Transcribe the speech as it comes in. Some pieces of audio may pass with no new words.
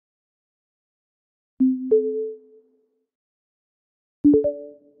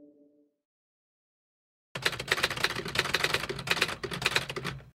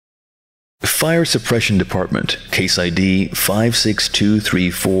Fire Suppression Department, Case ID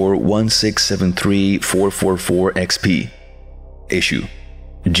 5623416734444XP. Issue: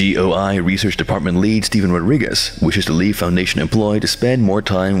 GOI Research Department Lead Steven Rodriguez wishes to leave Foundation employee to spend more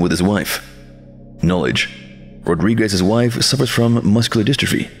time with his wife. Knowledge: Rodriguez's wife suffers from muscular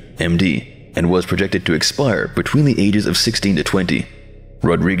dystrophy, MD, and was projected to expire between the ages of 16 to 20.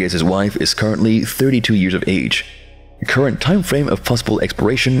 Rodriguez's wife is currently 32 years of age. Current time frame of possible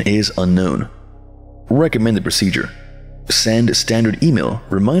expiration is unknown. Recommended procedure: send standard email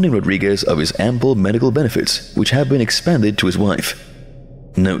reminding Rodriguez of his ample medical benefits which have been expanded to his wife.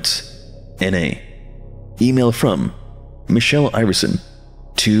 Notes: NA. Email from Michelle Iverson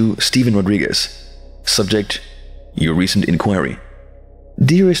to Steven Rodriguez. Subject: your recent inquiry.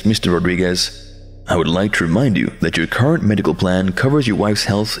 Dearest Mr. Rodriguez, I would like to remind you that your current medical plan covers your wife's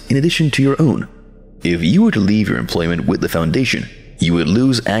health in addition to your own. If you were to leave your employment with the Foundation, you would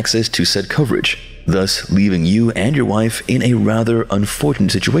lose access to said coverage, thus leaving you and your wife in a rather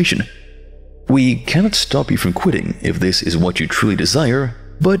unfortunate situation. We cannot stop you from quitting if this is what you truly desire,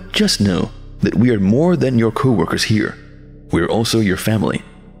 but just know that we are more than your co-workers here. We are also your family,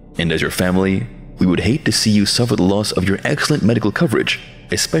 and as your family, we would hate to see you suffer the loss of your excellent medical coverage,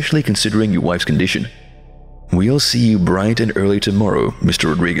 especially considering your wife's condition. We'll see you bright and early tomorrow, Mr.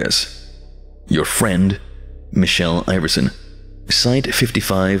 Rodriguez. Your friend, Michelle Iverson. Site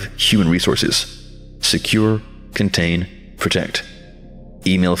 55, Human Resources. Secure, contain, protect.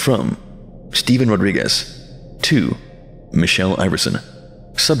 Email from Steven Rodriguez to Michelle Iverson.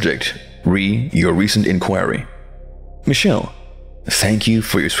 Subject: your recent inquiry. Michelle, thank you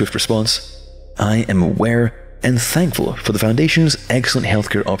for your swift response. I am aware and thankful for the Foundation's excellent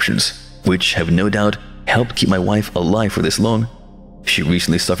healthcare options, which have no doubt helped keep my wife alive for this long. She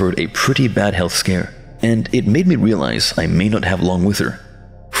recently suffered a pretty bad health scare, and it made me realize I may not have long with her.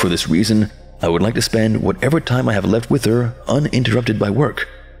 For this reason, I would like to spend whatever time I have left with her uninterrupted by work.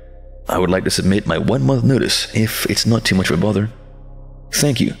 I would like to submit my 1-month notice if it's not too much of a bother.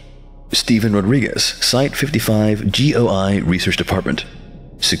 Thank you. Steven Rodriguez, Site 55, GOI Research Department.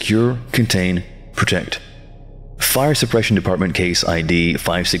 Secure, contain, protect. Fire Suppression Department Case ID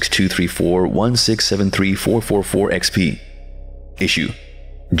 5623416734444XP. Issue: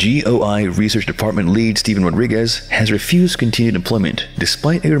 GOI Research Department Lead Steven Rodriguez has refused continued employment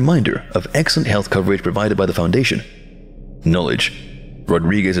despite a reminder of excellent health coverage provided by the Foundation. Knowledge: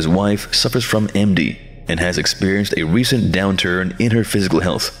 Rodriguez's wife suffers from MD and has experienced a recent downturn in her physical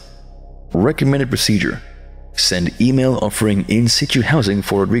health. Recommended procedure: send email offering in situ housing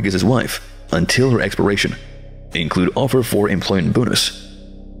for Rodriguez's wife until her expiration. Include offer for employment bonus.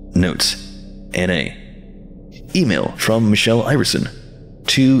 Notes: NA. Email from Michelle Iverson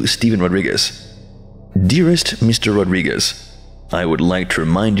to Steven Rodriguez. Dearest Mr. Rodriguez, I would like to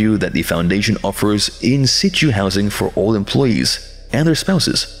remind you that the Foundation offers in situ housing for all employees and their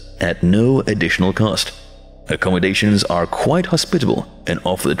spouses at no additional cost. Accommodations are quite hospitable and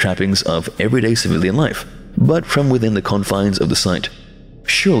offer the trappings of everyday civilian life, but from within the confines of the site.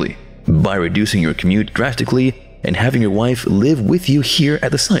 Surely, by reducing your commute drastically and having your wife live with you here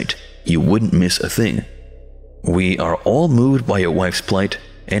at the site, you wouldn't miss a thing. We are all moved by your wife's plight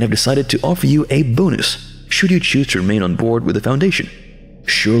and have decided to offer you a bonus should you choose to remain on board with the Foundation.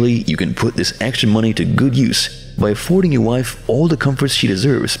 Surely you can put this extra money to good use by affording your wife all the comforts she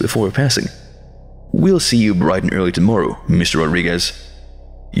deserves before her passing. We'll see you bright and early tomorrow, Mr. Rodriguez.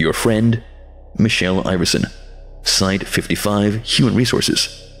 Your friend, Michelle Iverson. Site 55, Human Resources.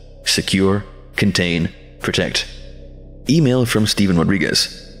 Secure, contain, protect. Email from Steven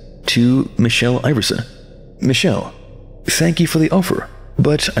Rodriguez to Michelle Iverson. Michelle, thank you for the offer,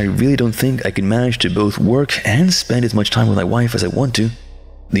 but I really don't think I can manage to both work and spend as much time with my wife as I want to.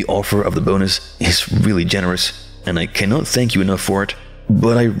 The offer of the bonus is really generous, and I cannot thank you enough for it,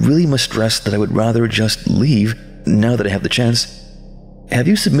 but I really must stress that I would rather just leave now that I have the chance. Have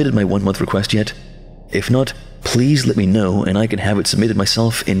you submitted my 1-month request yet? If not, please let me know and I can have it submitted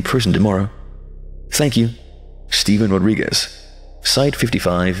myself in person tomorrow. Thank you. Steven Rodriguez. Site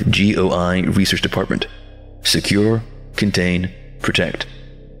 55, GOI Research Department. Secure, contain, protect.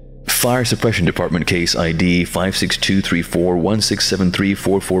 Fire Suppression Department Case ID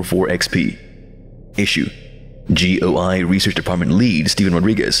 5623416734444XP. Issue: GOI Research Department Lead Steven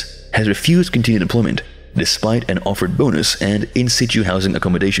Rodriguez has refused continued employment despite an offered bonus and in situ housing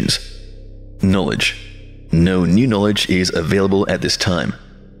accommodations. Knowledge: no new knowledge is available at this time.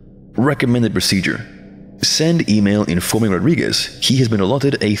 Recommended procedure: send email informing Rodriguez he has been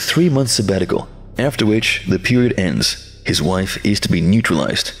allotted a 3-month sabbatical after which the period ends. His wife is to be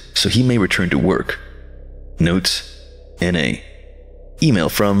neutralized, so he may return to work. Notes: N.A. Email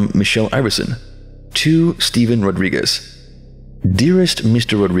from Michelle Iverson to Steven Rodriguez. Dearest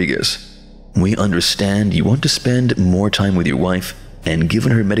Mr. Rodriguez, we understand you want to spend more time with your wife, and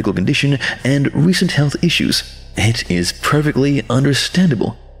given her medical condition and recent health issues, it is perfectly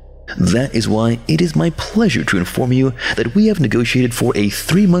understandable. That is why it is my pleasure to inform you that we have negotiated for a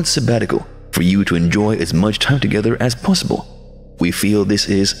 3-month sabbatical for you to enjoy as much time together as possible. We feel this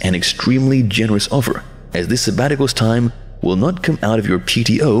is an extremely generous offer, as this sabbatical's time will not come out of your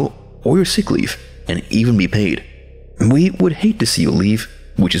PTO or your sick leave and even be paid. We would hate to see you leave,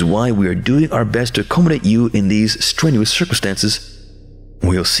 which is why we are doing our best to accommodate you in these strenuous circumstances.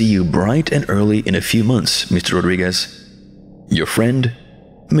 We'll see you bright and early in a few months, Mr. Rodriguez. Your friend,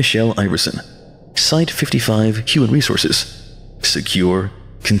 Michelle Iverson. Site 55 Human Resources. Secure,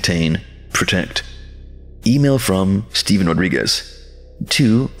 contain, protect. Email from Steven Rodriguez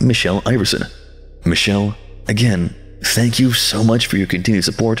to Michelle Iverson. Michelle, again, thank you so much for your continued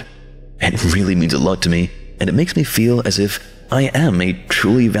support. It really means a lot to me, and it makes me feel as if I am a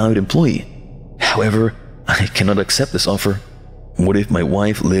truly valued employee. However, I cannot accept this offer. What if my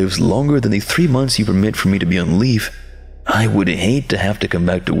wife lives longer than the 3 months you permit for me to be on leave? I would hate to have to come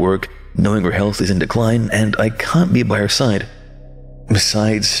back to work knowing her health is in decline and I can't be by her side.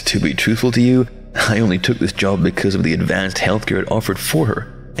 Besides, to be truthful to you, I only took this job because of the advanced healthcare it offered for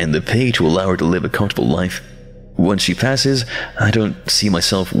her and the pay to allow her to live a comfortable life. Once she passes, I don't see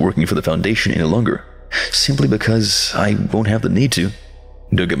myself working for the Foundation any longer, simply because I won't have the need to.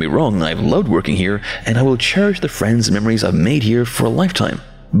 Don't get me wrong, I've loved working here, and I will cherish the friends and memories I've made here for a lifetime.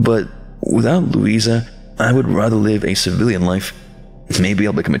 But without Louisa, I would rather live a civilian life. Maybe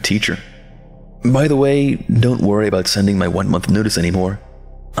I'll become a teacher. By the way, don't worry about sending my 1-month notice anymore.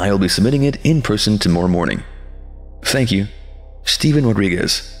 I'll be submitting it in person tomorrow morning. Thank you. Steven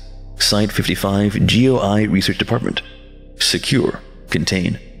Rodriguez. Site 55 GOI Research Department. Secure,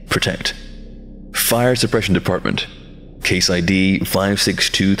 contain, protect. Fire Suppression Department. Case ID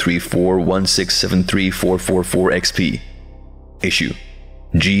 5623416734444XP. Issue: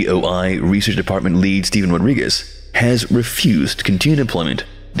 GOI Research Department Lead Steven Rodriguez has refused continued employment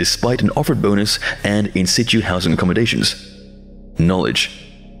despite an offered bonus and in situ housing accommodations. Knowledge: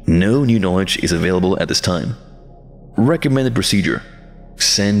 no new knowledge is available at this time. Recommended procedure: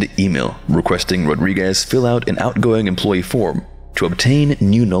 send email requesting Rodriguez fill out an outgoing employee form to obtain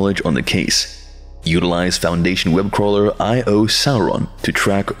new knowledge on the case. Utilize Foundation web crawler alobaymar to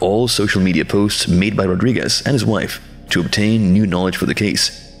track all social media posts made by Rodriguez and his wife to obtain new knowledge for the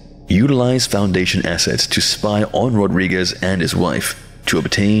case. Utilize Foundation assets to spy on Rodriguez and his wife to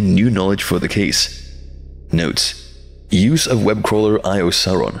obtain new knowledge for the case. Notes: use of web crawler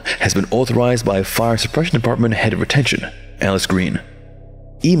alobaymar has been authorized by Fire Suppression Department Head of Retention, Alice Green.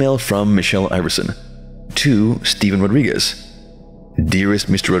 Email from Michelle Iverson to Steven Rodriguez. Dearest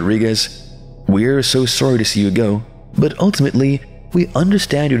Mr. Rodriguez, we're so sorry to see you go, but ultimately, we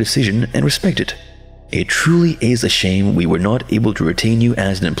understand your decision and respect it. It truly is a shame we were not able to retain you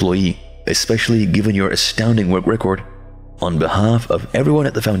as an employee, especially given your astounding work record. On behalf of everyone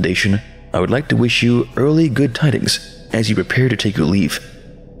at the Foundation, I would like to wish you early good tidings as you prepare to take your leave.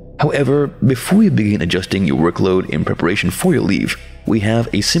 However, before we begin adjusting your workload in preparation for your leave, we have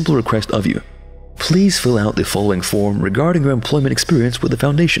a simple request of you. Please fill out the following form regarding your employment experience with the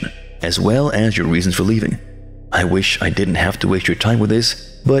Foundation, as well as your reasons for leaving. I wish I didn't have to waste your time with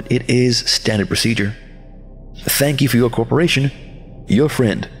this, but it is standard procedure. Thank you for your cooperation. Your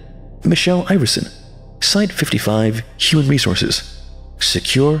friend, Michelle Iverson. Site 55 Human Resources.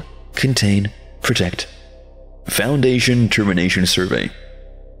 Secure, contain, protect. Foundation Termination Survey.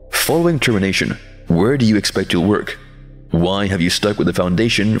 Following termination, where do you expect you'll work? Why have you stuck with the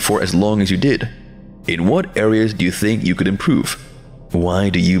Foundation for as long as you did? In what areas do you think you could improve? Why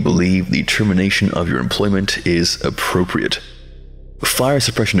do you believe the termination of your employment is appropriate? Fire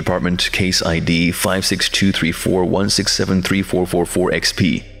Suppression Department Case ID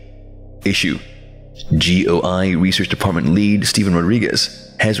 5623416734444XP. Issue: GOI Research Department Lead Steven Rodriguez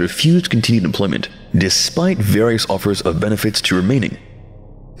has refused continued employment despite various offers of benefits to remaining.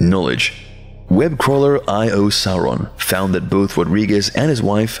 Knowledge: web crawler alobaymar found that both Rodriguez and his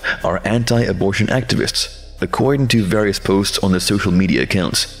wife are anti-abortion activists, according to various posts on their social media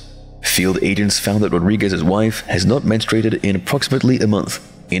accounts. Field agents found that Rodriguez's wife has not menstruated in approximately a month,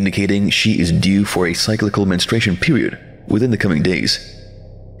 indicating she is due for a cyclical menstruation period within the coming days.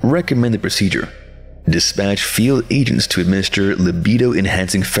 Recommended procedure: dispatch field agents to administer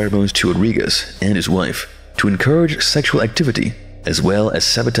libido-enhancing pheromones to Rodriguez and his wife to encourage sexual activity, as well as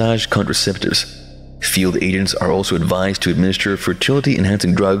sabotage contraceptives. Field agents are also advised to administer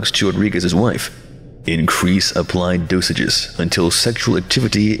fertility-enhancing drugs to Rodriguez's wife. Increase applied dosages until sexual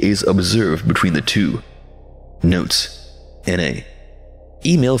activity is observed between the two. Notes: N.A.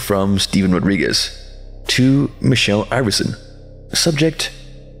 Email from Stephen Rodriguez to Michelle Iverson. Subject: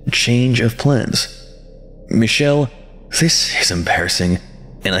 change of plans. Michelle, this is embarrassing,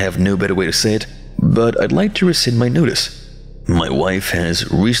 and I have no better way to say it, but I'd like to rescind my notice. My wife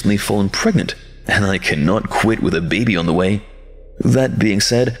has recently fallen pregnant, and I cannot quit with a baby on the way. That being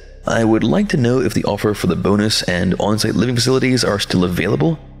said, I would like to know if the offer for the bonus and on-site living facilities are still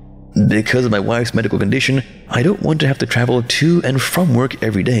available. Because of my wife's medical condition, I don't want to have to travel to and from work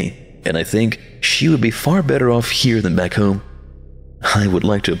every day, and I think she would be far better off here than back home. I would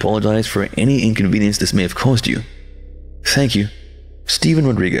like to apologize for any inconvenience this may have caused you. Thank you. Stephen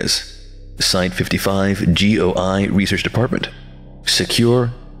Rodriguez, Site 55, GOI Research Department.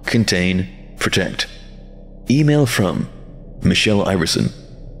 Secure, contain, protect. Email from Michelle Iverson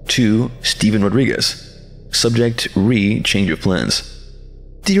to Stephen Rodriguez. Subject: change of plans.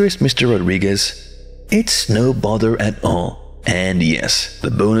 Dearest Mr. Rodriguez, it's no bother at all. And yes,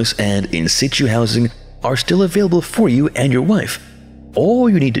 the bonus and in-situ housing are still available for you and your wife. All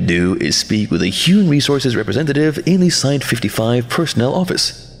you need to do is speak with a Human Resources representative in the Site 55 personnel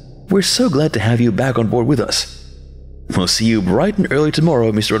office. We're so glad to have you back on board with us. We'll see you bright and early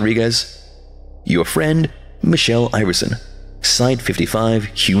tomorrow, Mr. Rodriguez. Your friend, Michelle Iverson. Site 55,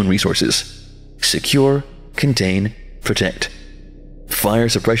 Human Resources. Secure, contain, protect. Fire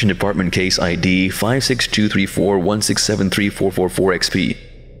Suppression Department Case ID 5623416734444XP.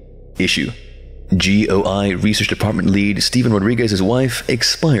 Issue: GOI Research Department Lead Stephen Rodriguez's wife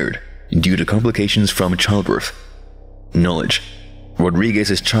expired due to complications from childbirth. Knowledge: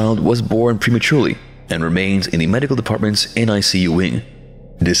 Rodriguez's child was born prematurely and remains in the medical department's NICU wing.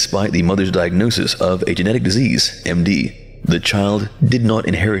 Despite the mother's diagnosis of a genetic disease, MD, the child did not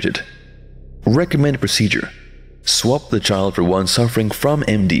inherit it. Recommended procedure: swap the child for one suffering from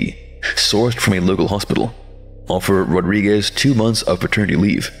MD, sourced from a local hospital. Offer Rodriguez 2 months of paternity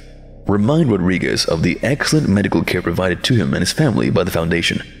leave. Remind Rodriguez of the excellent medical care provided to him and his family by the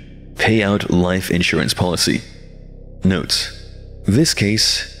Foundation. Pay out life insurance policy. Notes: this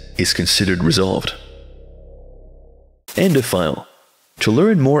case is considered resolved. End of file. To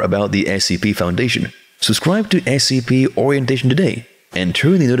learn more about the SCP Foundation, subscribe to SCP Orientation today and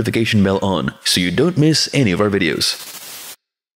turn the notification bell on so you don't miss any of our videos.